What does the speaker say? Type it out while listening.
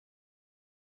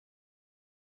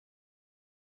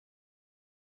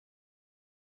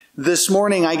This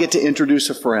morning I get to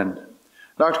introduce a friend.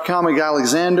 Dr. Kal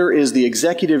McAlexander is the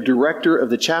Executive Director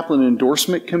of the Chaplain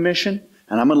Endorsement Commission,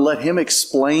 and I'm going to let him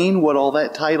explain what all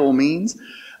that title means.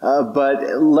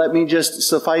 But let me just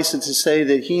suffice it to say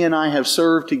that he and I have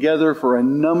served together for a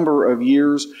number of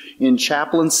years in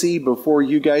chaplaincy before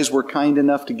you guys were kind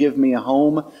enough to give me a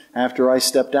home after I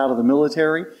stepped out of the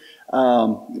military.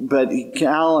 But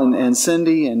Kal and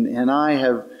Cindy and I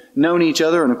have known each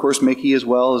other, and of course Mickey as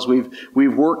well, as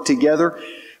we've worked together.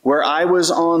 Where I was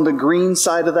on the green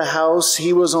side of the house,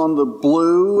 he was on the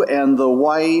blue and the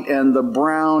white and the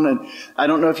brown. And I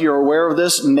don't know if you're aware of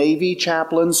this, Navy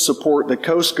chaplains support the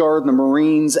Coast Guard, the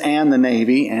Marines, and the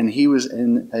Navy. And he was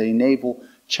a naval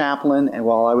chaplain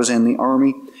while I was in the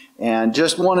Army. And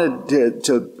just wanted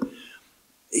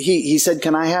he said,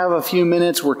 "Can I have a few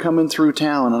minutes? We're coming through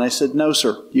town." And I said, "No,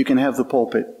 sir, you can have the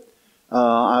pulpit."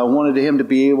 I wanted him to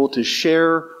be able to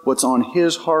share what's on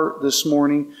his heart this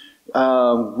morning.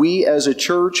 We as a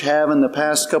church have in the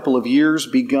past couple of years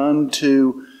begun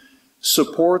to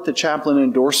support the Chaplain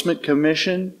Endorsement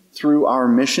Commission through our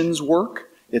missions work.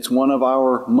 It's one of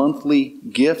our monthly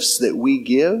gifts that we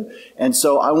give. And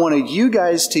so I wanted you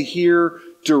guys to hear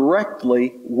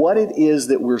directly what it is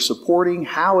that we're supporting,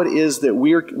 how it is that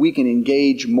we can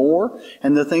engage more,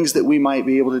 and the things that we might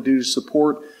be able to do to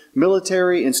support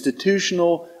military,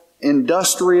 institutional,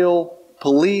 industrial,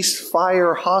 police,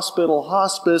 fire, hospital,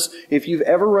 hospice. If you've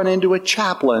ever run into a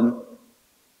chaplain,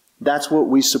 that's what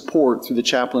we support through the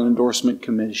Chaplain Endorsement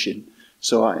Commission.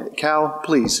 So, Kal,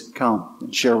 please come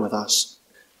and share with us.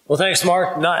 Well, thanks,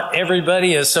 Mark. Not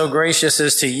everybody is so gracious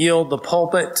as to yield the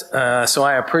pulpit, so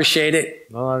I appreciate it.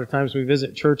 A lot of times we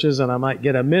visit churches, and I might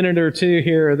get a minute or two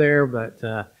here or there,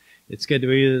 but it's good to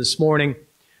be here this morning.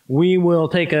 We will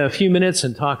take a few minutes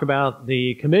and talk about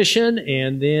the commission,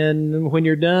 and then when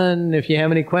you're done, if you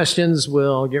have any questions,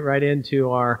 we'll get right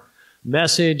into our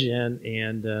message and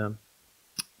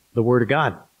the Word of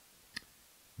God.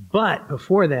 But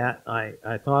before that,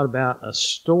 I thought about a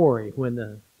story when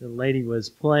the lady was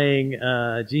playing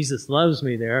Jesus Loves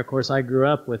Me there. Of course, I grew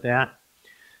up with that.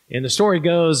 And the story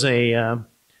goes, a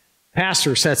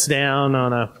pastor sits down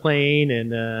on a plane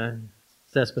and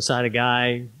sits beside a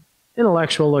guy,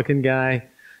 intellectual-looking guy.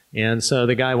 And so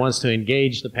the guy wants to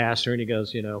engage the pastor, and he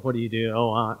goes, "What do you do?"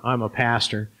 "Oh, I'm a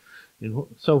pastor." "And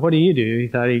so what do you do?" He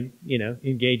thought he'd,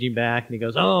 engage him back, and he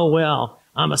goes, "Oh, well,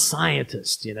 I'm a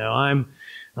scientist. I'm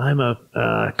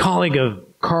a colleague of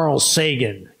Carl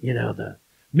Sagan, the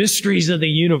mysteries of the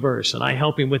universe, and I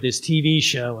help him with his TV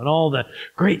show and all the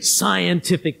great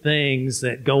scientific things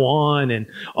that go on and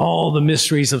all the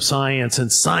mysteries of science,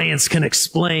 and science can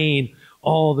explain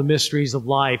all the mysteries of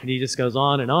life." And he just goes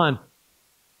on and on.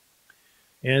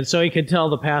 And so he could tell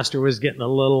the pastor was getting a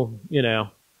little,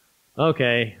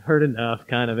 okay, heard enough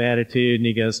kind of attitude. And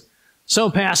he goes,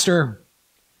 "So, pastor,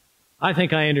 I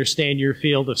think I understand your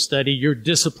field of study, your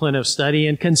discipline of study,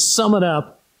 and can sum it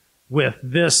up with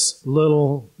this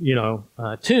little,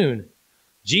 tune.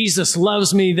 Jesus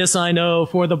loves me, this I know,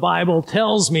 for the Bible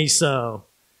tells me so."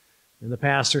 And the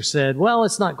pastor said, "Well,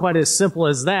 it's not quite as simple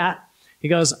as that." He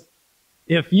goes,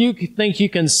 "If you think you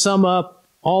can sum up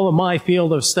all of my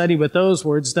field of study with those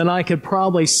words, then I could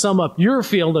probably sum up your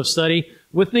field of study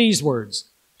with these words.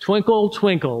 Twinkle,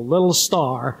 twinkle, little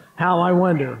star, how I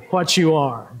wonder what you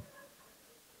are."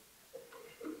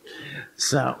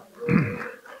 So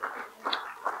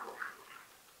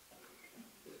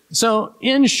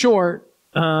in short,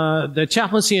 the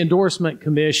Chaplaincy Endorsement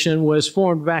Commission was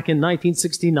formed back in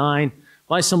 1969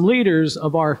 by some leaders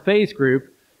of our faith group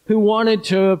who wanted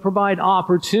to provide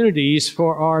opportunities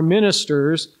for our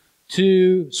ministers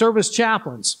to serve as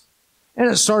chaplains. And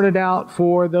it started out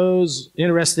for those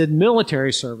interested in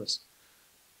military service.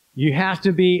 You have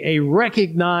to be a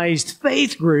recognized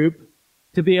faith group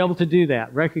to be able to do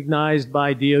that, recognized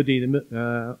by DOD,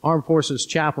 the Armed Forces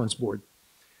Chaplains Board.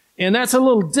 And that's a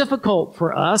little difficult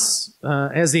for us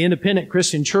as the independent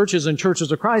Christian churches and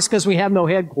churches of Christ because we have no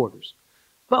headquarters.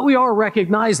 But we are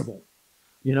recognizable.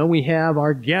 We have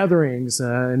our gatherings.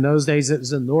 In those days, it was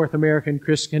the North American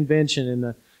Christian Convention and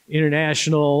the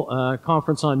International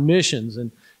Conference on Missions.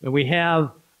 And we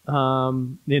have,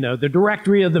 the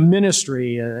directory of the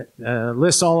ministry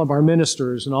lists all of our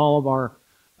ministers and all of our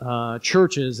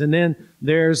churches. And then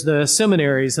there's the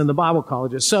seminaries and the Bible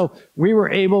colleges. So we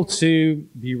were able to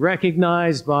be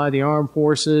recognized by the armed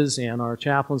forces, and our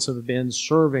chaplains have been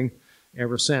serving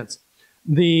ever since.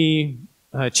 The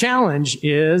challenge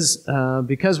is,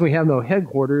 because we have no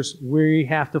headquarters, we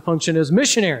have to function as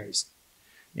missionaries.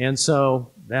 And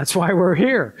so that's why we're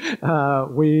here.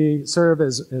 We serve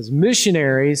as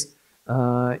missionaries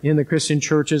in the Christian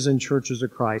churches and churches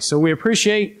of Christ. So we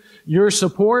appreciate your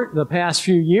support the past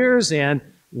few years, and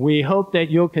we hope that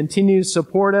you'll continue to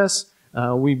support us.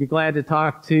 We'd be glad to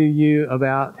talk to you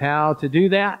about how to do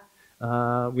that.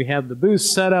 We have the booth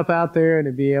set up out there,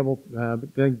 and be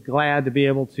glad to be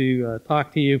able to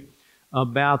talk to you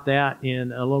about that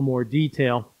in a little more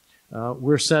detail.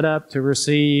 We're set up to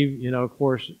receive, of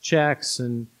course, checks,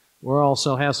 and we'll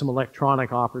also have some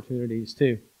electronic opportunities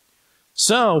too.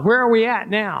 So where are we at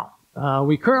now?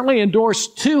 We currently endorse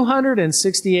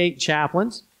 268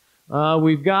 chaplains.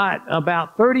 We've got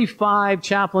about 35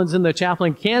 chaplains in the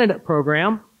chaplain candidate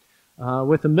program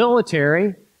with the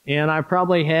military, and I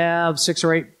probably have 6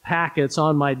 or 8 packets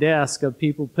on my desk of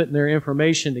people putting their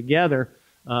information together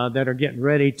that are getting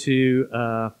ready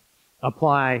to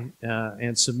apply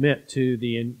and submit to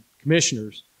the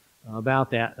commissioners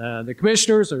about that. The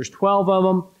commissioners, there's 12 of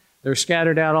them. They're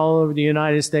scattered out all over the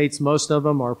United States. Most of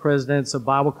them are presidents of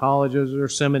Bible colleges or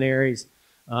seminaries.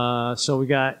 So we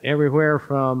got everywhere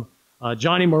from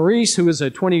Johnny Maurice, who was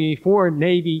a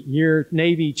 24-year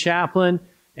Navy chaplain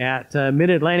at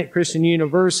Mid-Atlantic Christian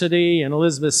University in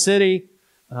Elizabeth City,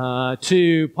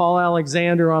 to Paul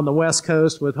Alexander on the West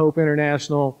Coast with Hope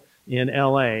International in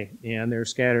LA, and they're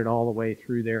scattered all the way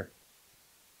through there.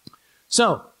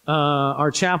 So,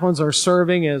 our chaplains are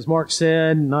serving, as Mark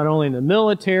said, not only in the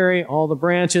military, all the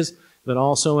branches, but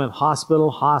also in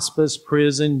hospital, hospice,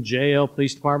 prison, jail,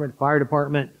 police department, fire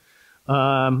department.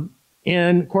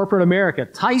 In corporate America,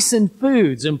 Tyson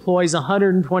Foods employs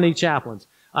 120 chaplains.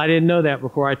 I didn't know that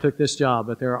before I took this job,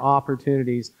 but there are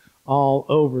opportunities all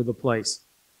over the place.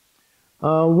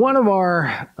 One of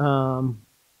our,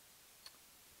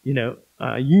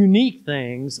 unique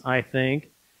things, I think,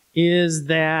 is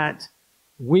that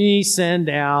we send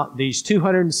out these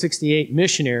 268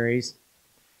 missionaries,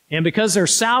 and because their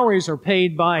salaries are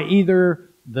paid by either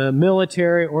the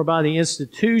military or by the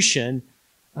institution,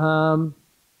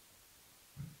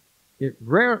 it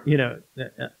rare,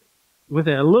 with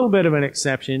a little bit of an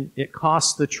exception, it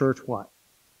costs the church what?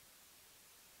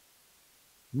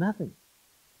 Nothing.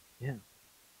 Yeah.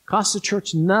 Costs the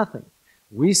church nothing.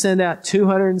 We send out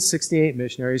 268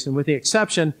 missionaries, and with the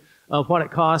exception of what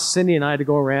it costs Cindy and I to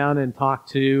go around and talk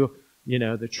to,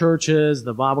 the churches,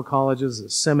 the Bible colleges, the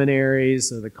seminaries,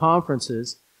 the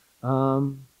conferences,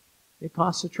 it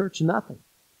costs the church nothing.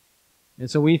 And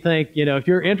so we think, if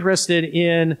you're interested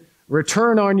in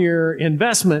return on your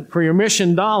investment for your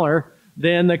mission dollar,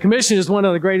 then the commission is one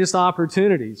of the greatest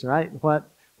opportunities, right?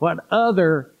 What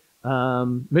other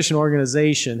mission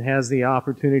organization has the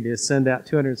opportunity to send out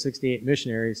 268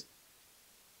 missionaries,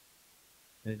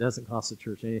 and it doesn't cost the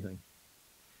church anything?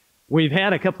 We've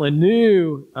had a couple of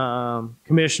new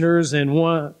commissioners, and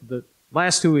the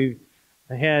last 2 we've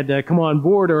had come on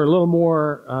board are a little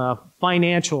more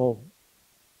financial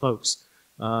folks.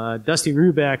 Dusty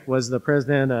Rubeck was the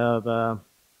president of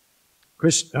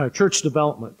Church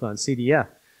Development Fund, CDF.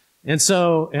 And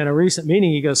so in a recent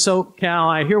meeting, he goes, "So, Cal,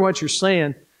 I hear what you're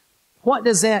saying. What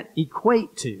does that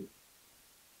equate to?"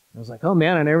 I was like, "Oh,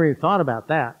 man, I never even thought about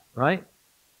that," right?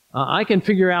 I can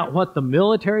figure out what the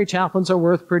military chaplains are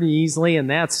worth pretty easily, and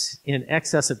that's in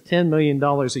excess of $10 million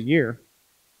a year.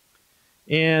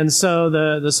 And so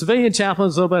the civilian chaplain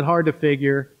is a little bit hard to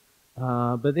figure,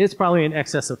 but it's probably in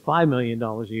excess of $5 million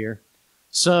a year.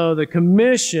 So the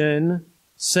commission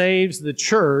saves the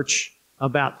church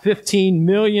about $15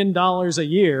 million a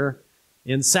year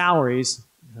in salaries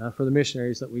for the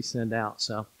missionaries that we send out.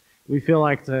 So we feel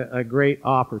like it's a great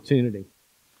opportunity.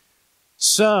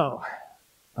 So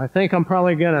I think I'm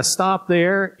probably going to stop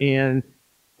there and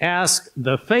ask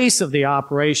the face of the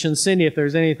operation, Cindy, if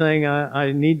there's anything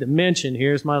I need to mention.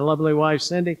 Here's my lovely wife,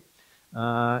 Cindy,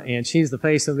 and she's the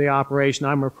face of the operation.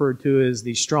 I'm referred to as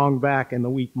the strong back and the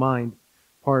weak mind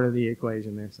part of the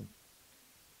equation there. So,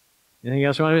 anything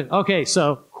else you want to? Okay,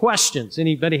 so questions.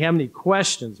 Anybody have any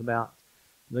questions about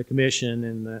the commission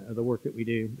and the work that we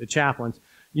do, the chaplains?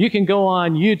 You can go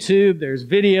on YouTube. There's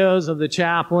videos of the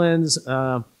chaplains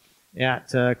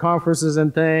at conferences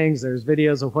and things. There's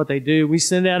videos of what they do. We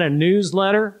send out a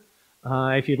newsletter.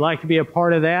 If you'd like to be a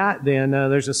part of that, then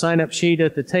there's a sign-up sheet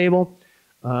at the table.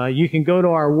 You can go to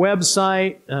our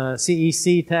website,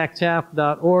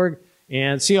 cectacchap.org,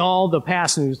 and see all the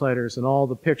past newsletters and all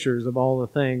the pictures of all the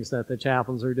things that the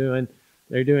chaplains are doing.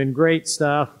 They're doing great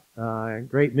stuff,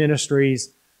 great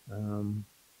ministries.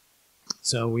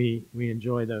 So we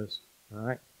enjoy those. All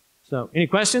right. So any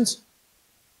questions?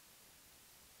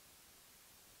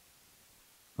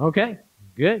 Okay,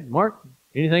 good. Mark,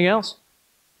 anything else?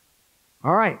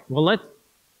 All right. Well,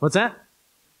 what's that?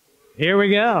 Here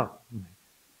we go.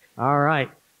 All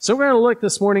right. So we're going to look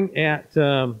this morning at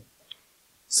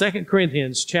 2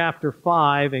 Corinthians chapter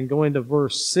 5 and going to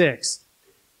verse 6.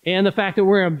 And the fact that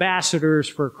we're ambassadors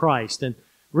for Christ. And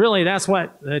really, that's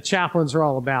what the chaplains are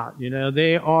all about. You know,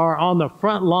 they are on the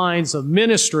front lines of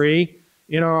ministry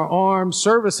in our armed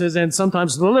services, and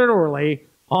sometimes literally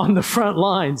on the front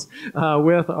lines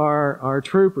with our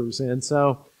troopers. And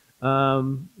so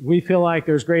we feel like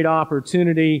there's great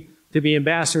opportunity to be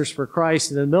ambassadors for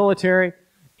Christ in the military.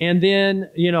 And then,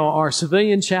 you know, our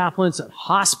civilian chaplains at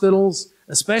hospitals,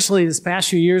 especially this past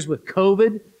few years with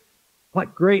COVID,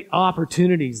 what great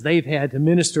opportunities they've had to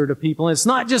minister to people. And it's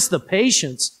not just the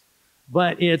patients,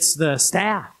 but it's the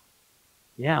staff.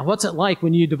 Yeah, what's it like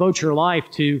when you devote your life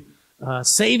to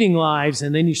saving lives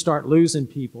and then you start losing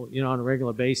people, you know, on a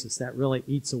regular basis? That really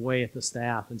eats away at the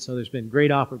staff. And so there's been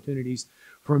great opportunities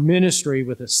for ministry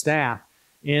with the staff.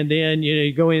 And then, you know,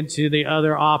 you go into the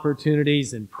other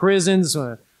opportunities in prisons.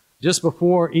 Just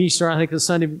before Easter, I think the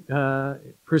Sunday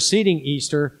preceding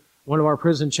Easter, one of our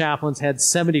prison chaplains had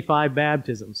 75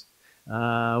 baptisms.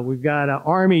 We've got an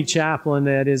Army chaplain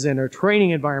that is in a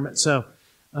training environment, so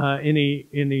in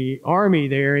the Army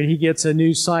there, and he gets a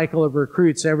new cycle of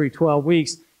recruits every 12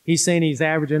 weeks. He's saying he's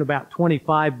averaging about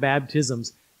 25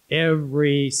 baptisms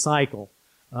every cycle.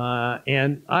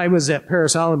 And I was at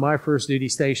Parris Island, my first duty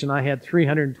station. I had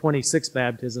 326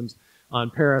 baptisms on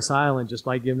Parris Island just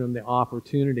by giving them the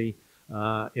opportunity,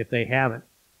 if they haven't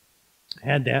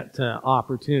had that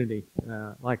opportunity,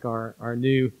 like our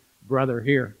new brother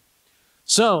here.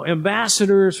 So,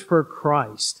 ambassadors for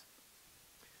Christ.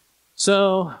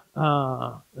 So,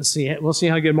 let's see. We'll see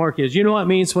how good Mark is. You know what it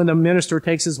means when the minister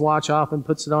takes his watch off and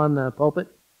puts it on the pulpit?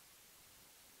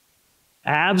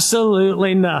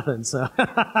 Absolutely nothing. So,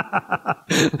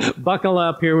 buckle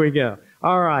up. Here we go.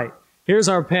 All right. Here's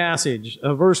our passage,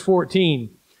 verse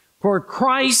 14. For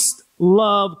Christ's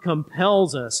love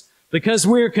compels us, because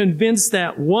we are convinced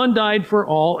that one died for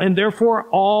all, and therefore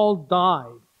all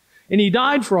died. And he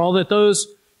died for all, that those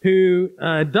who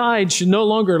died should no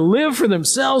longer live for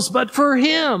themselves, but for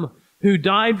him who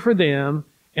died for them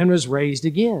and was raised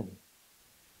again.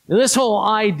 Now, this whole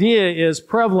idea is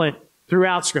prevalent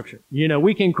throughout Scripture. You know,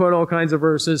 we can quote all kinds of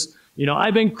verses. You know,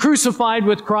 I've been crucified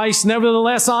with Christ,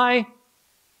 nevertheless I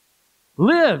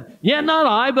live. Yet not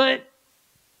I, but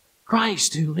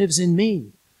Christ who lives in me.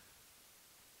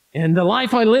 And the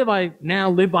life I live, I now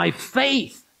live by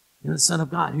faith in the Son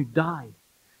of God who died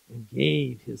and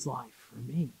gave his life for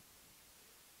me.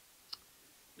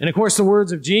 And of course, the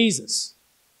words of Jesus.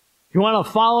 If you want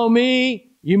to follow me,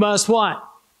 you must what?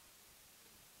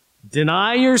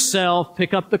 Deny yourself,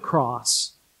 pick up the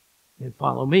cross, and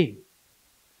follow me.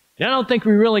 Now, I don't think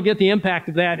we really get the impact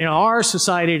of that in our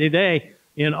society today.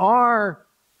 In our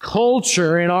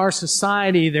culture, in our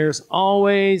society, there's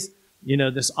always, you know,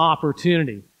 this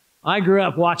opportunity. I grew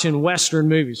up watching Western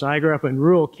movies. I grew up in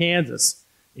rural Kansas.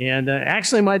 And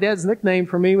actually, my dad's nickname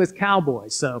for me was Cowboy.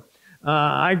 So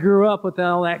I grew up with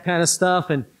all that kind of stuff.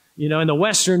 And, you know, in the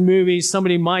Western movies,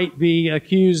 somebody might be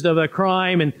accused of a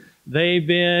crime, and they've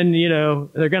been, you know,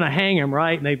 they're going to hang him,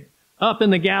 right? And they up in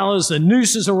the gallows, the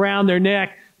noose is around their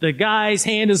neck. The guy's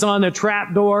hand is on the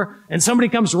trap door, and somebody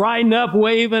comes riding up,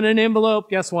 waving an envelope.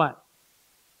 Guess what?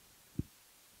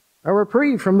 A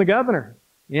reprieve from the governor.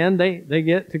 And they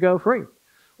get to go free.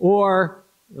 Or,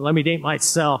 let me date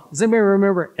myself. Does anybody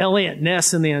remember Elliot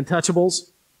Ness and the Untouchables?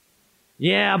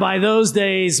 Yeah, by those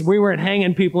days, we weren't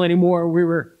hanging people anymore. We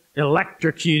were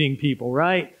electrocuting people,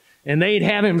 right? And they'd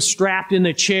have him strapped in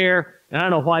the chair. And I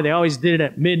don't know why they always did it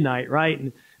at midnight, right?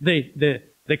 And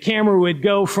the camera would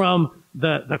go from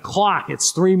the clock,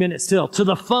 it's 3 minutes till, to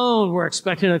the phone, we're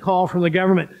expecting a call from the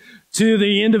government, to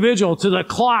the individual, to the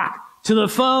clock, to the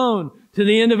phone, to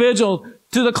the individual,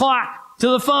 to the clock, to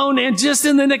the phone, and just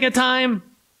in the nick of time,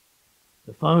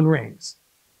 the phone rings.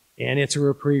 And it's a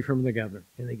reprieve from the governor,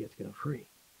 and they get to go free.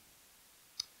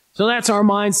 So that's our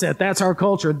mindset. That's our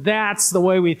culture. That's the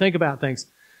way we think about things.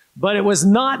 But it was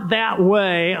not that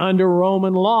way under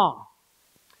Roman law.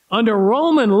 Under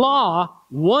Roman law,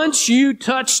 once you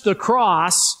touched the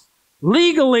cross,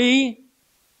 legally,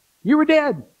 you were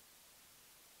dead.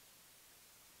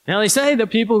 Now, they say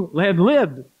that people had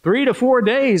lived 3 to 4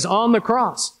 days on the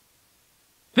cross,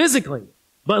 physically.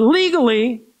 But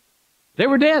legally, they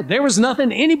were dead. There was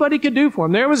nothing anybody could do for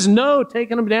them. There was no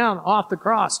taking them down off the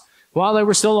cross while they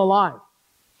were still alive.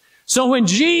 So when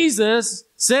Jesus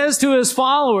says to his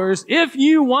followers, if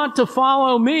you want to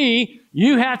follow me,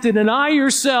 you have to deny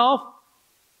yourself,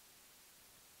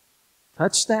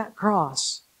 touch that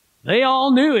cross. They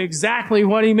all knew exactly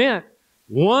what he meant.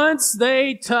 Once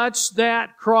they touched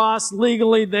that cross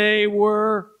legally, they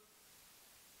were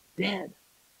dead.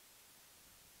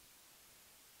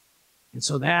 And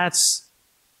so that's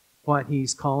what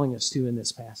he's calling us to in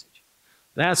this passage.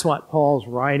 That's what Paul's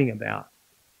writing about.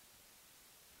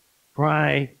 For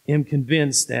I am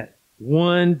convinced that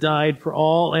one died for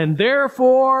all, and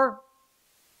therefore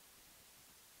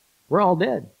we're all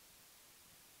dead.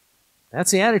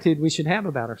 That's the attitude we should have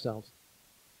about ourselves.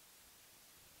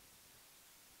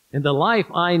 And the life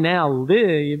I now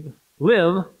live,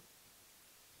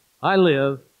 I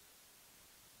live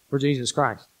for Jesus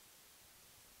Christ.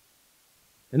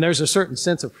 And there's a certain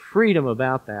sense of freedom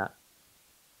about that.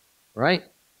 Right?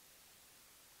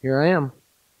 Here I am.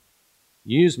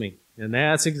 Use me. And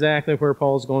that's exactly where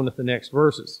Paul's going with the next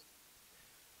verses.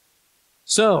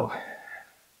 So,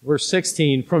 verse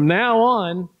 16, from now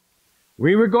on,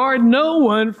 we regard no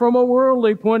one from a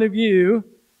worldly point of view.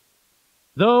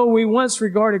 Though we once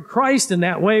regarded Christ in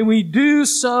that way, we do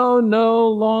so no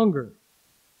longer.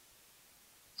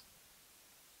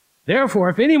 Therefore,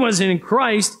 if anyone's in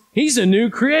Christ, he's a new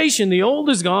creation. The old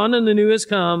is gone and the new has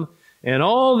come. And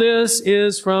all this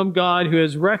is from God, who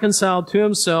has reconciled to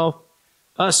himself,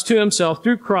 us to himself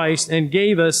through Christ, and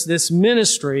gave us this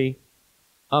ministry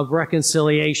of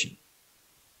reconciliation.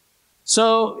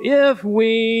 So if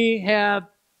we have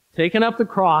taken up the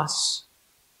cross,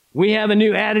 we have a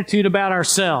new attitude about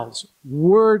ourselves.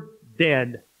 We're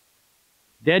dead.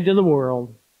 Dead to the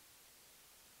world.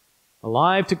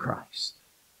 Alive to Christ.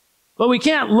 But we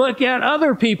can't look at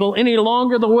other people any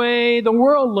longer the way the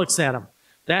world looks at them.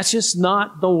 That's just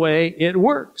not the way it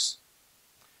works.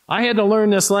 I had to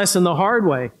learn this lesson the hard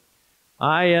way.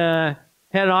 I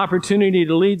had an opportunity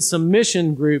to lead some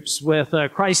mission groups with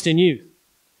Christ in Youth.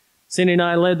 Cindy and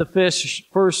I led the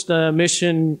first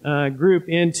mission group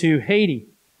into Haiti.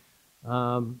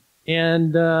 So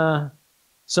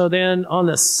then on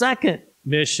the second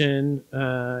mission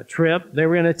trip, they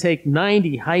were going to take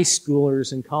 90 high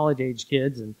schoolers and college-age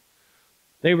kids, and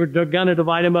they were going to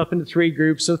divide them up into 3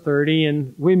 groups of 30,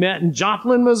 and we met in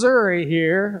Joplin, Missouri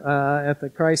here at the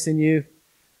Christ in Youth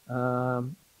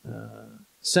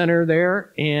Center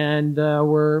there, and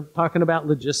we're talking about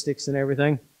logistics and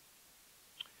everything.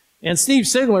 And Steve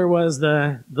Sigler was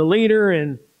the leader,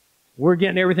 and we're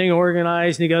getting everything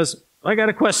organized, and he goes, I got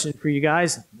a question for you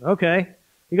guys. Okay.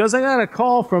 He goes, I got a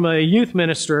call from a youth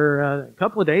minister a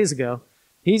couple of days ago.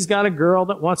 He's got a girl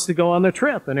that wants to go on the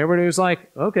trip. And everybody was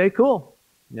like, okay, cool.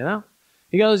 You know?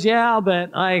 He goes, yeah,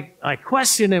 but I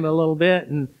questioned him a little bit,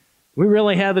 and we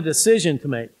really have a decision to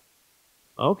make.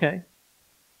 Okay.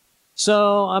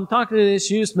 So I'm talking to this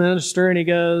youth minister, and he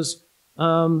goes,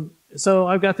 so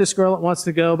I've got this girl that wants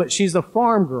to go, but she's a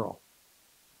farm girl.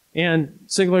 And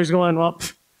Sigler's going, well,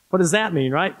 what does that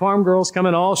mean, right? Farm girls come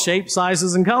in all shapes,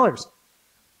 sizes, and colors.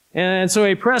 And so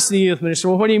he pressed the youth minister,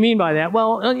 well, what do you mean by that?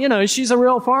 Well, you know, she's a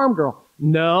real farm girl.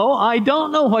 No, I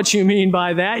don't know what you mean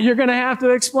by that. You're going to have to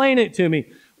explain it to me.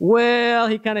 Well,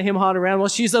 he kind of hem-hawed around. Well,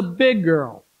 she's a big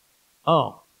girl.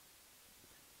 Oh,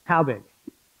 how big?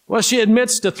 Well, she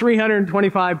admits to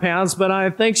 325 pounds, but I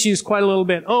think she's quite a little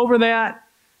bit over that.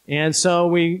 And so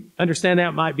we understand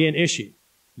that might be an issue.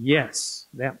 Yes,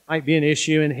 that might be an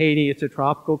issue in Haiti. It's a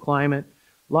tropical climate,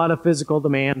 a lot of physical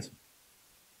demands.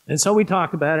 And so we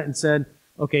talked about it and said,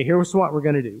 okay, here's what we're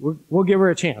going to do. We'll give her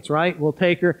a chance, right? We'll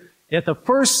take her. At the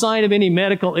first sign of any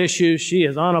medical issues, she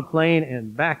is on a plane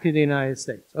and back to the United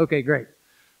States. Okay, great.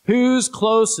 Who's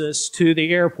closest to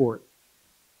the airport?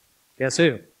 Guess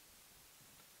who?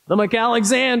 The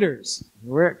McAlexanders.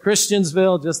 We're at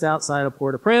Christiansville, just outside of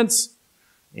Port-au-Prince.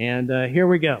 And here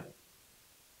we go.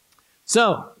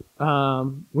 So,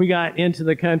 we got into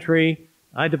the country.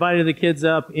 I divided the kids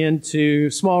up into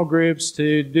small groups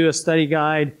to do a study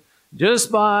guide. Just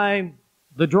by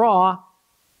the draw,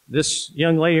 this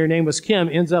young lady, her name was Kim,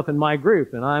 ends up in my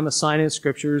group, and I'm assigning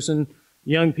scriptures, and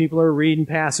young people are reading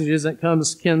passages. It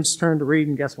comes Kim's turn to read,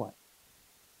 and guess what?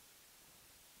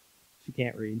 She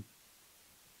can't read.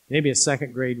 Maybe a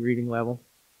second grade reading level.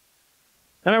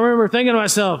 And I remember thinking to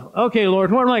myself, okay,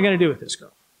 Lord, what am I going to do with this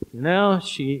girl? You know,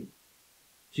 she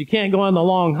can't go on the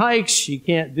long hikes. She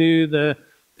can't do the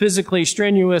physically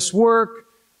strenuous work.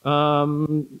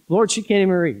 Lord, she can't even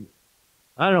read.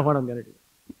 I don't know what I'm going to do.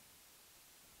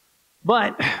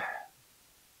 But,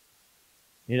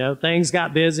 you know, things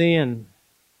got busy, and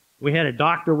we had a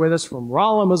doctor with us from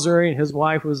Rolla, Missouri, and his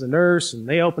wife was a nurse, and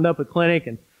they opened up a clinic,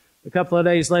 and a couple of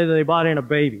days later, they brought in a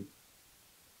baby.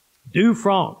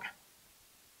 Frank.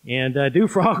 And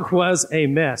Frank was a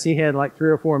mess. He had like 3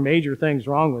 or 4 major things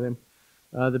wrong with him.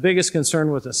 The biggest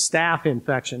concern was a staph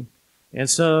infection. And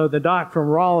so the doc from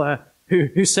Rolla,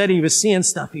 who said he was seeing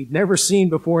stuff he'd never seen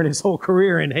before in his whole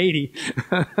career in Haiti,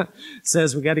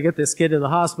 says, we got to get this kid to the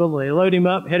hospital. They load him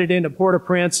up, headed into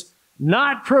Port-au-Prince,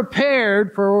 not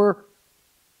prepared for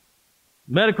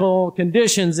medical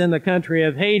conditions in the country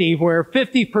of Haiti where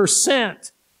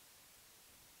 50%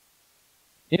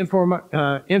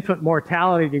 infant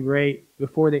mortality rate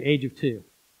before the age of 2.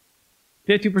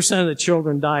 50% of the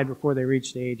children died before they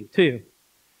reached the age of 2.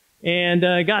 And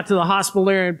got to the hospital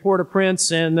there in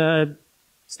Port-au-Prince, and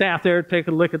staff there took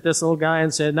a look at this little guy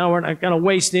and said, no, we're not going to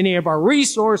waste any of our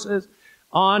resources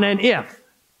on an if.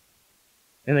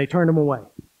 And they turned him away.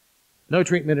 No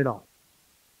treatment at all.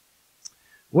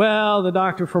 Well, the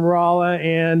doctor from Rolla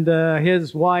and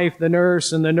his wife, the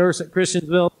nurse, and the nurse at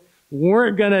Christiansville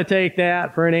weren't going to take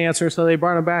that for an answer, so they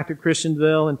brought him back to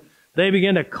Christiansville, and they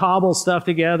began to cobble stuff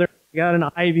together. Got an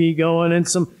IV going and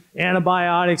some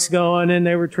antibiotics going, and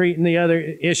they were treating the other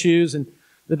issues. And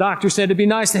the doctor said it'd be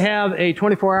nice to have a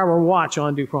 24-hour watch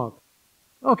on Dufranc.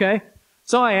 Okay.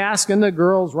 So I asked, and the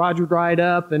girls, Roger dried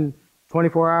up, and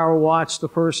 24-hour watch the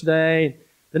first day.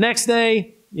 The next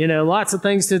day, you know, lots of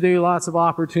things to do, lots of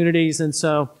opportunities, and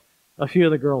so a few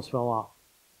of the girls fell off.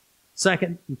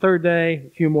 Second and third day, a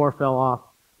few more fell off.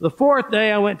 The fourth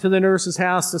day, I went to the nurse's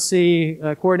house to see,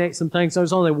 coordinate some things. There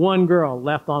was only one girl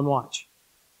left on watch.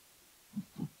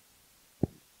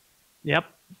 Yep.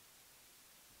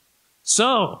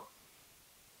 So,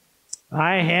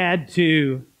 I had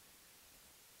to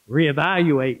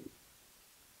reevaluate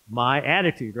my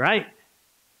attitude, right?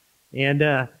 And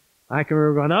I can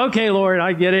remember going, okay, Lord,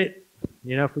 I get it.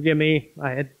 You know, forgive me.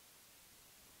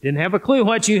 Didn't have a clue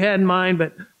what you had in mind,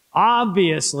 but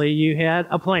obviously you had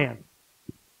a plan.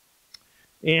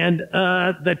 And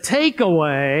the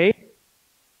takeaway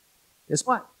is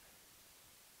what?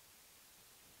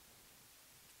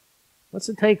 What's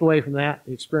the takeaway from that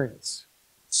experience?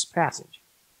 This passage.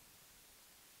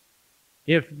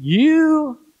 If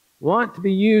you want to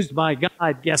be used by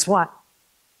God, guess what?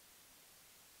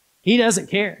 He doesn't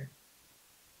care.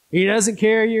 He doesn't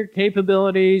care your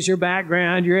capabilities, your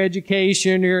background, your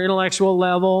education, your intellectual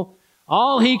level.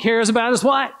 All He cares about is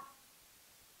what?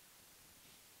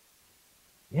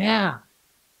 Yeah.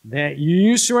 That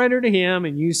you surrender to Him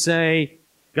and you say,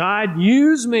 God,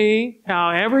 use me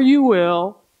however you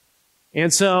will.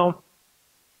 And so,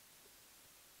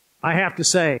 I have to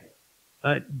say,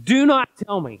 do not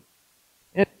tell me,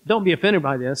 and don't be offended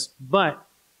by this, but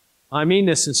I mean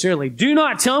this sincerely, do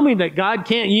not tell me that God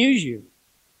can't use you.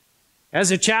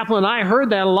 As a chaplain, I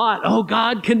heard that a lot. Oh,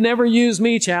 God could never use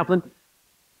me, chaplain.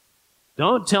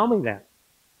 Don't tell me that.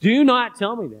 Do not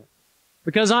tell me that.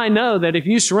 Because I know that if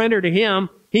you surrender to Him,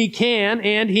 He can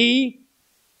and He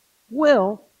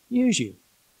will use you.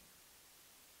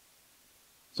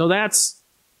 So that's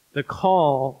the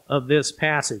call of this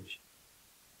passage.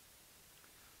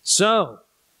 So,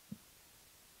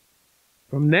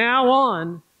 from now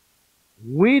on,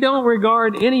 we don't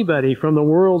regard anybody from the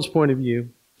world's point of view.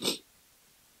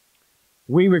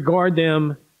 We regard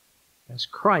them as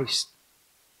Christ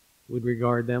would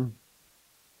regard them.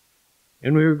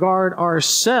 And we regard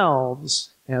ourselves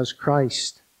as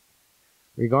Christ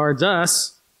regards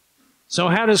us. So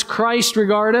how does Christ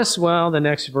regard us? Well, the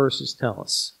next verses tell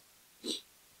us.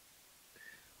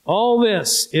 All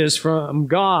this is from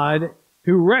God,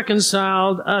 who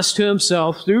reconciled us to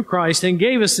Himself through Christ and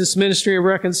gave us this ministry of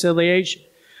reconciliation.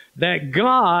 That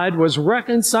God was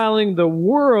reconciling the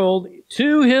world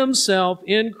to Himself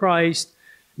in Christ,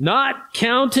 not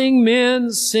counting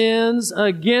men's sins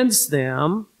against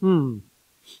them.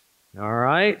 All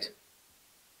right.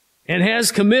 And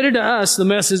has committed to us the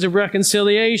message of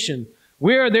reconciliation.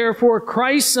 We are therefore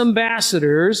Christ's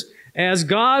ambassadors, as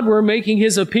God were making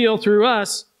His appeal through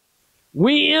us.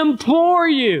 We implore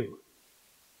you,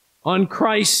 on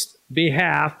Christ's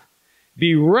behalf,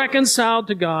 be reconciled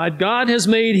to God. God has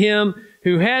made Him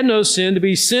who had no sin to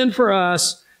be sin for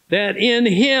us, that in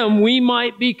Him we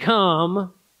might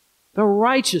become the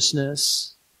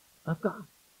righteousness of God.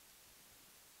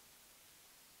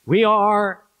 We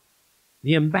are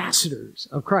the ambassadors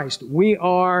of Christ. We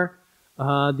are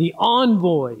the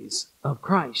envoys of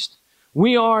Christ.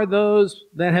 We are those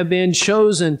that have been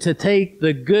chosen to take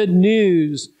the good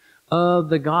news of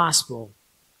the gospel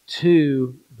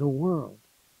to the world.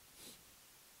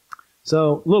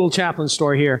 So, little chaplain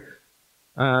story here.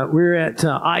 We were at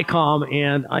ICOM,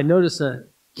 and I noticed a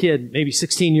kid, maybe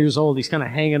 16 years old. He's kind of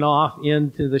hanging off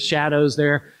into the shadows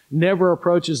there. Never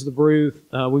approaches the booth.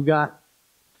 We've got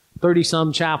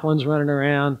 30-some chaplains running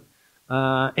around.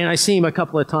 And I see him a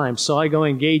couple of times, so I go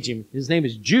engage him. His name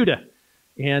is Judah.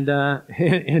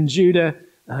 And Judah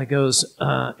goes,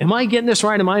 am I getting this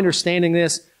right? Am I understanding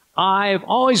this? I've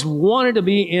always wanted to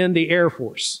be in the Air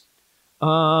Force.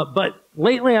 But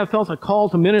lately I've felt a call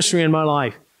to ministry in my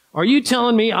life. Are you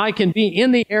telling me I can be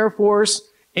in the Air Force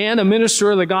and a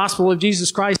minister of the gospel of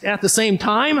Jesus Christ at the same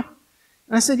time?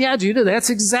 And I said, yeah, Judah, that's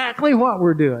exactly what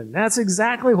we're doing. That's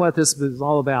exactly what this is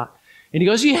all about. And he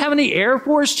goes, do you have any Air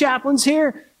Force chaplains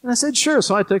here? And I said, sure.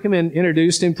 So I took him and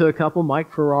introduced him to a couple,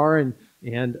 Mike Farrar and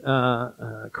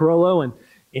Carollo.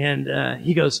 And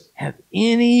he goes, have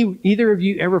either of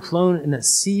you ever flown in a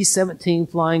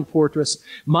C-17 Flying Fortress?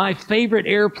 My favorite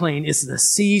airplane is the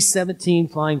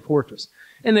C-17 Flying Fortress.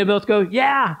 And they both go,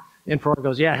 yeah. And Farrar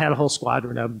goes, yeah, I had a whole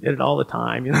squadron of them, did it all the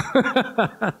time, you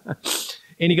know.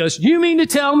 And he goes, you mean to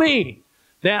tell me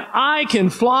that I can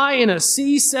fly in a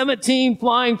C-17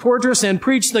 Flying Fortress and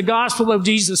preach the gospel of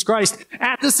Jesus Christ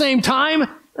at the same time?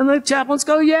 And the chaplains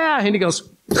go, yeah. And he goes,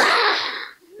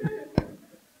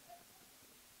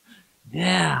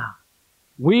 yeah.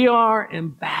 We are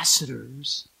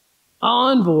ambassadors,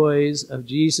 envoys of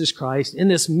Jesus Christ in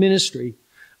this ministry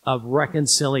of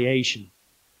reconciliation.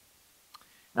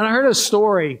 And I heard a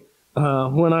story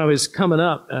when I was coming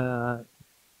up,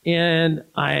 and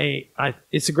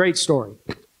it's a great story,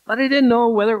 but I didn't know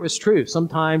whether it was true.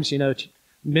 Sometimes, you know,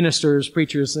 ministers,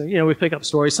 preachers, you know, we pick up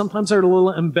stories. Sometimes they're a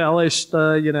little embellished,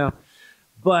 you know.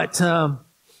 But a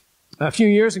few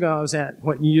years ago, I was at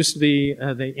what used to be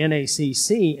the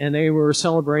NACC, and they were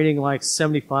celebrating like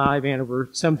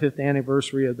 75th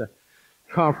anniversary of the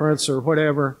conference or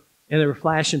whatever, and they were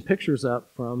flashing pictures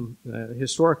up from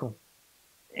historical.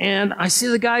 And I see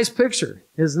the guy's picture.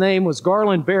 His name was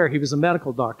Garland Bear. He was a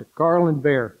medical doctor, Garland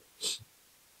Bear.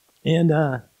 And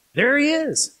there he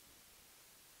is.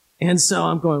 And so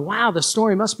I'm going, wow, the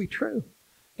story must be true.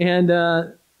 And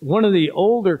one of the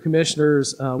older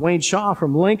commissioners, Wayne Shaw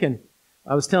from Lincoln,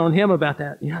 I was telling him about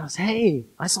that. You know, I was, hey,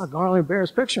 I saw Garland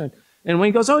Bear's picture. And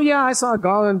Wayne goes, oh, yeah, I saw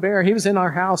Garland Bear. He was in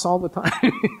our house all the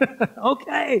time.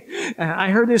 Okay.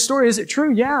 I heard this story. Is it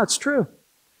true? Yeah, it's true.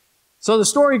 So the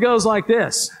story goes like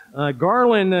this.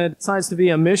 Garland decides to be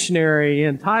a missionary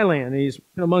in Thailand. He's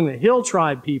among the Hill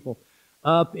tribe people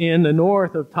up in the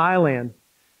north of Thailand.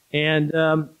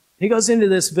 And he goes into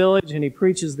this village and he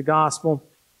preaches the gospel.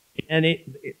 And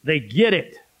they get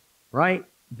it, right?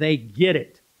 They get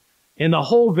it. And the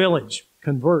whole village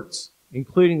converts,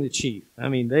 including the chief. I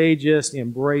mean, they just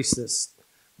embrace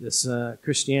this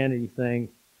Christianity thing.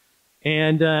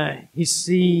 And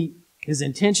his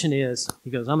intention is, he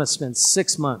goes, I'm going to spend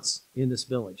 6 months in this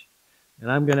village.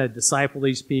 And I'm going to disciple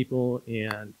these people,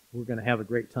 and we're going to have a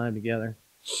great time together.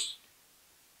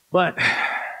 But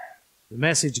the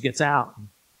message gets out.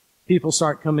 People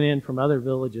start coming in from other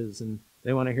villages, and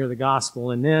they want to hear the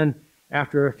gospel. And then,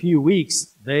 after a few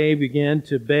weeks, they begin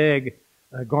to beg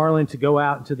Garland to go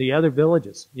out into the other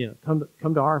villages. You know,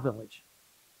 come to our village.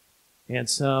 And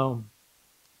so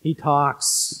he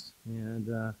talks,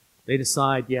 and they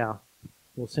decide, yeah,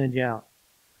 we'll send you out.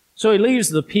 So he leaves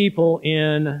the people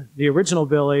in the original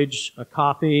village a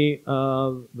copy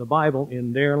of the Bible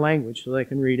in their language so they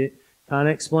can read it. Kind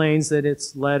of explains that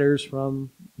it's letters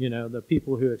from, you know, the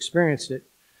people who experienced it.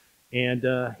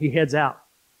 And he heads out.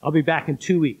 I'll be back in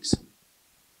 2 weeks.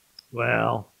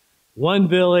 Well, one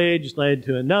village led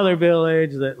to another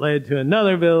village that led to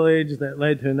another village that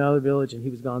led to another village, and he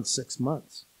was gone 6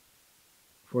 months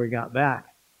before he got back.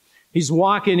 He's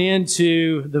walking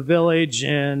into the village,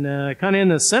 and kind of in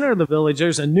the center of the village,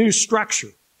 there's a new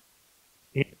structure.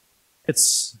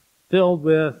 It's filled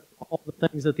with all the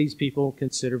things that these people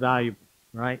consider valuable,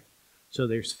 right? So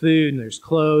there's food, and there's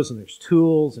clothes, and there's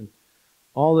tools, and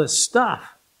all this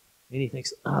stuff. And he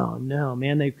thinks, oh no,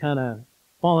 man, they've kind of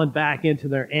fallen back into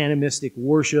their animistic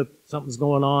worship. Something's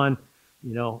going on.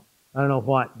 You know, I don't know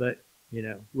what, but, you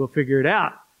know, we'll figure it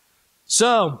out.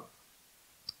 So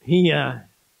he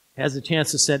has a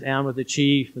chance to sit down with the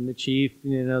chief, and the chief,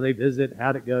 you know, they visit,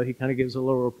 how'd it go? He kind of gives a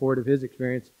little report of his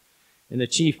experience. And the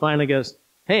chief finally goes,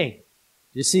 hey,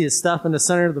 did you see the stuff in the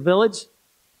center of the village?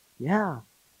 Yeah.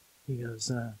 He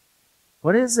goes,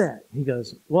 what is that? He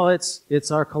goes, well,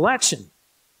 it's our collection.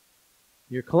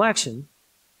 Your collection?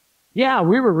 Yeah,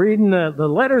 we were reading the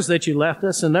letters that you left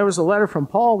us, and there was a letter from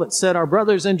Paul that said our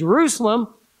brothers in Jerusalem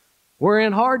were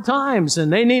in hard times,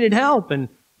 and they needed help, and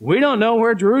we don't know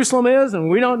where Jerusalem is, and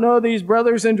we don't know these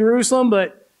brothers in Jerusalem,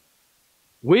 but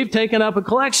we've taken up a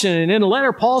collection. And in the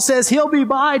letter, Paul says he'll be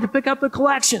by to pick up the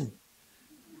collection.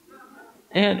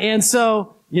 And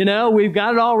so, you know, we've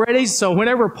got it all ready. So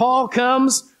whenever Paul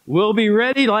comes, we'll be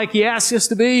ready like he asks us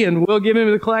to be, and we'll give him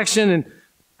the collection. And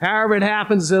however it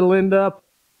happens, it'll end up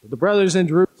with the brothers in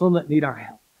Jerusalem that need our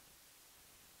help.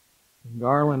 And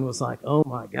Garland was like, oh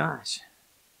my gosh,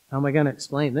 how am I going to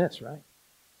explain this, right?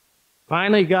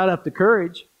 Finally got up the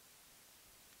courage.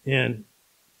 And,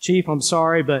 Chief, I'm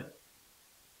sorry, but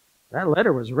that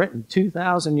letter was written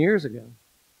 2,000 years ago.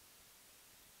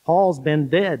 Paul's been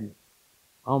dead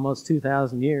almost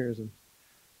 2,000 years. And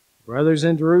Brothers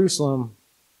in Jerusalem,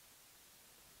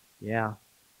 yeah,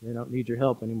 they don't need your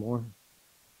help anymore.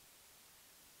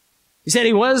 He said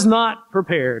he was not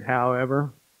prepared,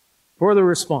 however, for the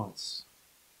response.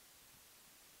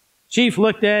 Chief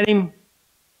looked at him,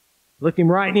 looked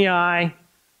him right in the eye,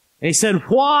 and he said,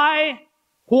 why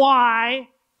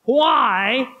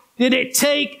did it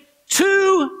take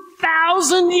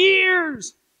 2,000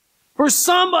 years for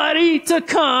somebody to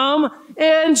come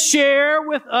and share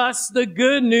with us the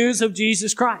good news of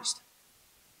Jesus Christ?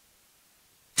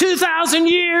 2,000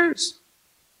 years.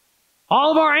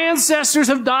 All of our ancestors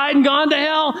have died and gone to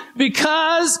hell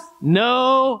because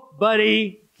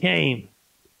nobody came.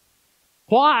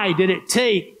 Why did it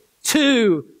take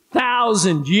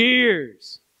 2,000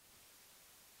 years?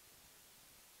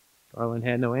 Garland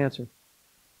had no answer.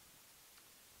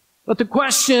 But the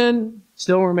question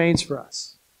still remains for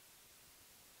us.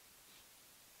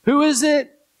 Who is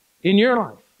it in your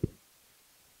life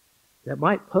that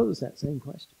might pose that same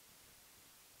question?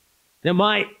 That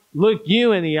might look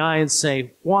you in the eye and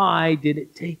say, why did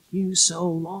it take you so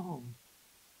long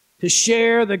to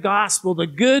share the gospel, the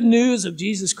good news of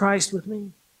Jesus Christ with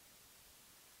me?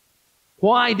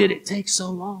 Why did it take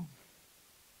so long?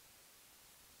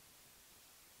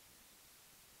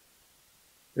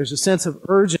 There's a sense of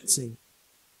urgency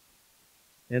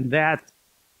in that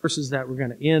verses that we're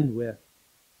going to end with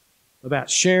about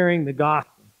sharing the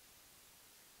gospel,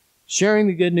 sharing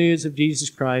the good news of Jesus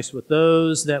Christ with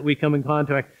those that we come in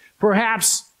contact.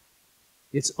 Perhaps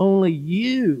it's only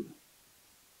you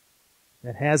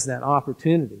that has that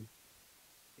opportunity.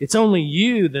 It's only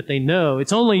you that they know.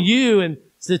 It's only you, and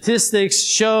statistics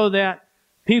show that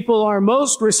people are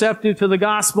most receptive to the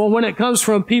gospel when it comes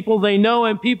from people they know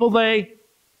and people they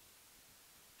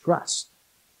trust.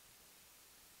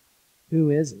 Who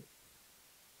is it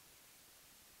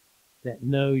that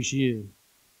knows you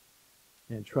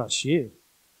and trusts you?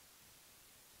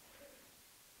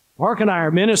 Mark and I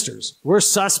are ministers. We're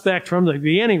suspect from the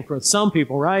beginning for some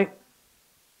people, right?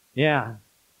 Yeah.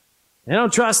 They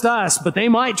don't trust us, but they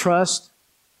might trust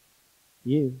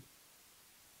you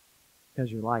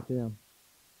because you're like them.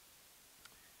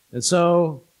 And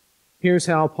so, here's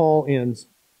how Paul ends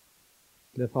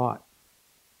the thought.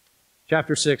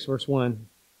 Chapter 6, verse 1.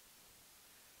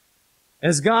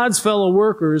 As God's fellow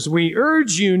workers, we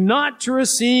urge you not to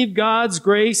receive God's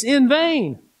grace in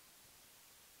vain.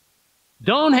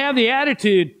 Don't have the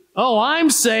attitude, oh, I'm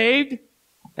saved.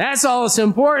 That's all that's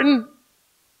important.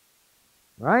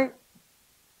 Right?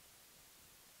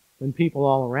 When people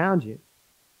all around you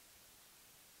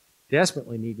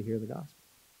desperately need to hear the gospel.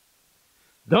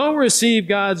 Don't receive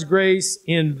God's grace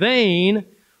in vain,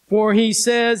 for he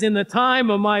says, in the time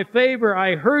of my favor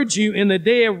I heard you, in the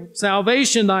day of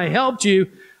salvation I helped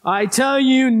you. I tell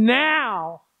you,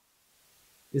 now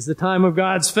is the time of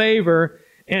God's favor,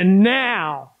 and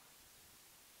now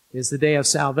is the day of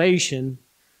salvation,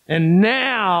 and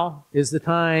now is the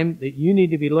time that you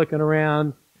need to be looking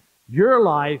around your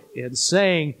life and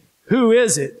saying, who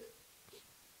is it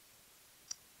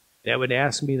that would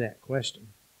ask me that question?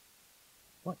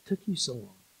 What took you so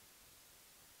long?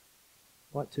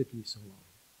 What took you so long?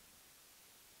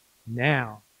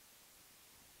 Now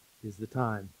is the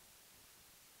time.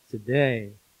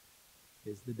 Today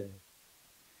is the day.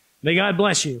 May God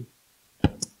bless you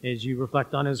as you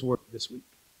reflect on His Word this week.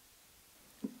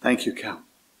 Thank you, Cal.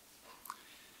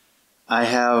 I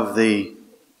have the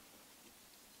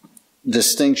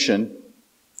distinction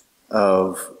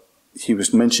of, he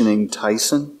was mentioning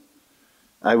Tyson.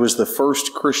 I was the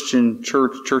first Christian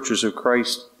Churches of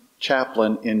Christ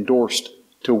chaplain endorsed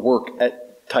to work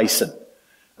at Tyson.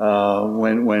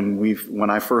 When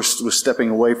I first was stepping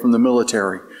away from the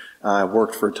military, I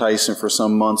worked for Tyson for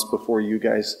some months before you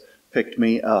guys picked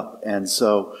me up. And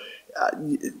so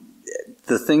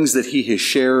the things that he has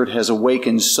shared has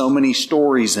awakened so many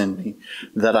stories in me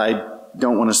that I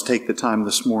don't want to take the time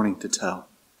this morning to tell.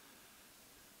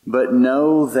 But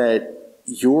know that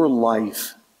your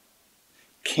life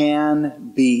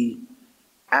can be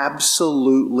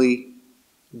absolutely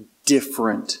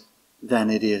different than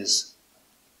it is.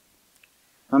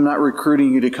 I'm not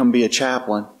recruiting you to come be a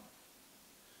chaplain,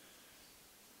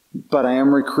 but I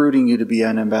am recruiting you to be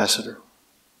an ambassador.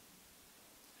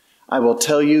 I will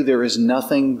tell you there is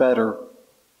nothing better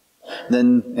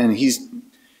than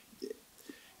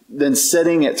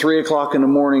sitting at 3 o'clock in the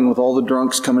morning with all the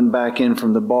drunks coming back in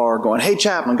from the bar going, hey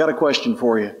chaplain, got a question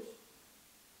for you.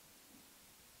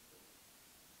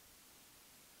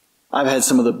 I've had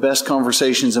some of the best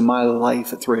conversations in my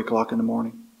life at 3 o'clock in the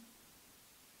morning.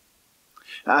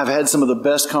 I've had some of the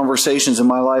best conversations in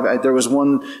my life. There was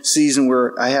one season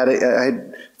where I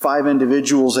had 5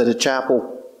 individuals at a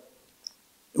chapel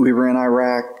We were in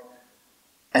Iraq,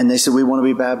 and they said, we want to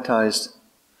be baptized.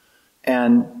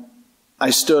 And I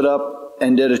stood up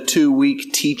and did a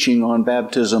 2-week teaching on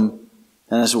baptism.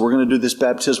 And I said, we're going to do this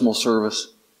baptismal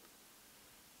service.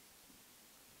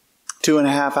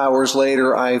 2.5 hours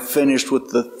later, I finished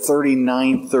with the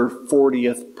 39th or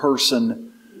 40th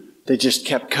person that just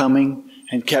kept coming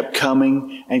and kept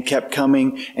coming and kept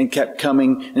coming and kept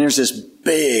coming. And there's this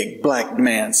big black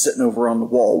man sitting over on the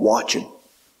wall watching.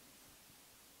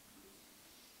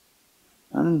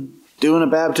 I'm doing a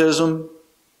baptism.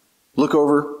 Look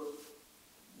over.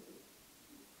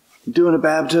 Doing a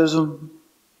baptism.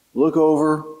 Look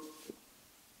over.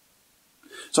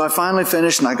 So I finally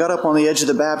finished, and I got up on the edge of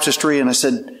the baptistry, and I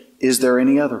said, is there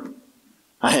any other?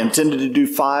 I intended to do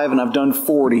 5, and I've done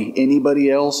 40. Anybody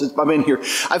else? I've been here.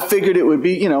 I figured it would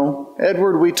be,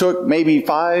 Edward, we took maybe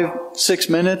 5-6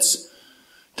 minutes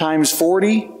times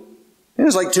 40. It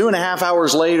was like 2.5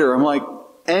 hours later. I'm like,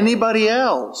 anybody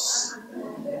else?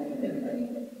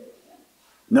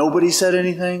 Nobody said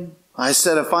anything. I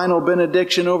said a final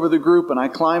benediction over the group, and I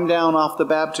climbed down off the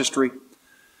baptistry.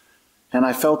 And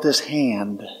I felt this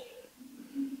hand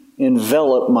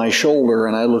envelop my shoulder,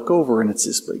 and I look over, and it's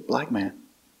this big black man.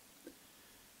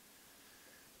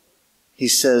 He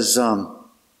says,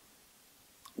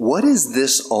 what is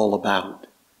this all about?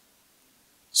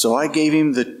 So I gave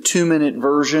him the 2-minute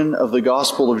version of the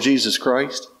gospel of Jesus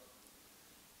Christ.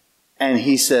 And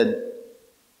he said,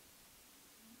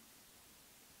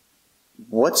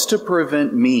 what's to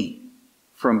prevent me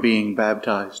from being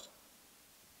baptized?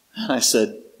 And I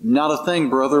said, not a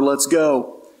thing, brother, let's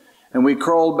go. And we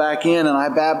crawled back in, and I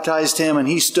baptized him, and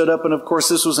he stood up. And of course,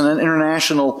 this was an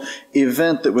international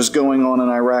event that was going on in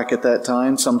Iraq at that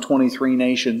time, some 23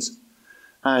 nations.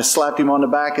 I slapped him on the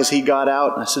back as he got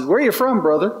out, and I said, where are you from,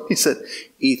 brother? He said,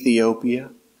 Ethiopia.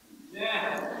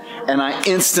 And I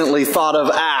instantly thought of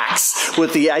Acts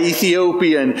with the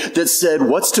Ethiopian that said,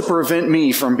 what's to prevent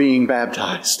me from being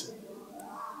baptized?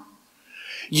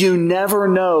 You never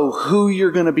know who you're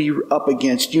going to be up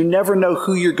against. You never know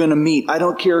who you're going to meet. I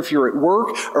don't care if you're at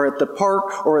work or at the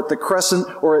park or at the Crescent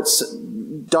or at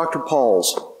Dr.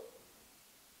 Paul's.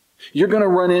 You're going to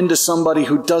run into somebody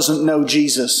who doesn't know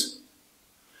Jesus.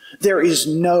 There is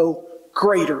no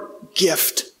greater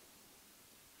gift.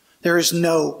 There is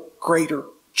no greater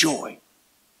joy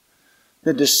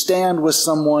than to stand with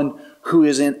someone who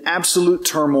is in absolute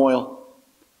turmoil.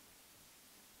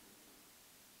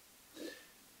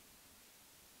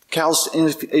 Cal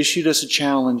issued us a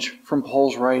challenge from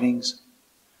Paul's writings.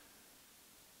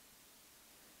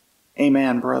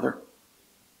 Amen, brother.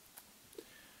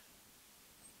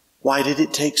 Why did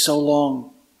it take so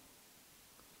long?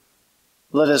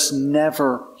 Let us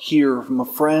never hear from a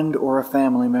friend or a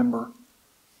family member,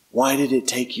 why did it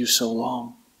take you so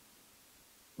long?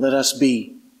 Let us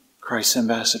be Christ's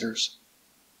ambassadors.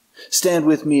 Stand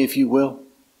with me if you will.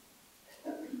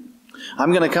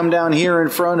 I'm going to come down here in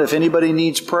front. If anybody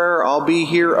needs prayer, I'll be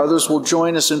here. Others will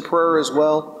join us in prayer as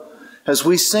well. As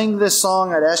we sing this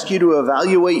song, I'd ask you to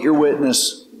evaluate your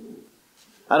witness.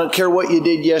 I don't care what you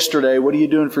did yesterday. What are you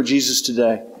doing for Jesus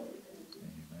today?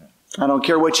 I don't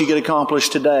care what you get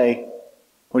accomplished today.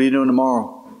 What are you doing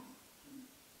tomorrow?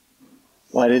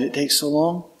 Why did it take so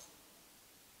long?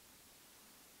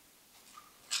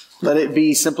 Let it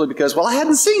be simply because, well, I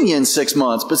hadn't seen you in 6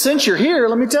 months, but since you're here,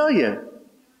 let me tell you.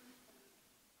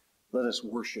 Let us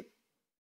worship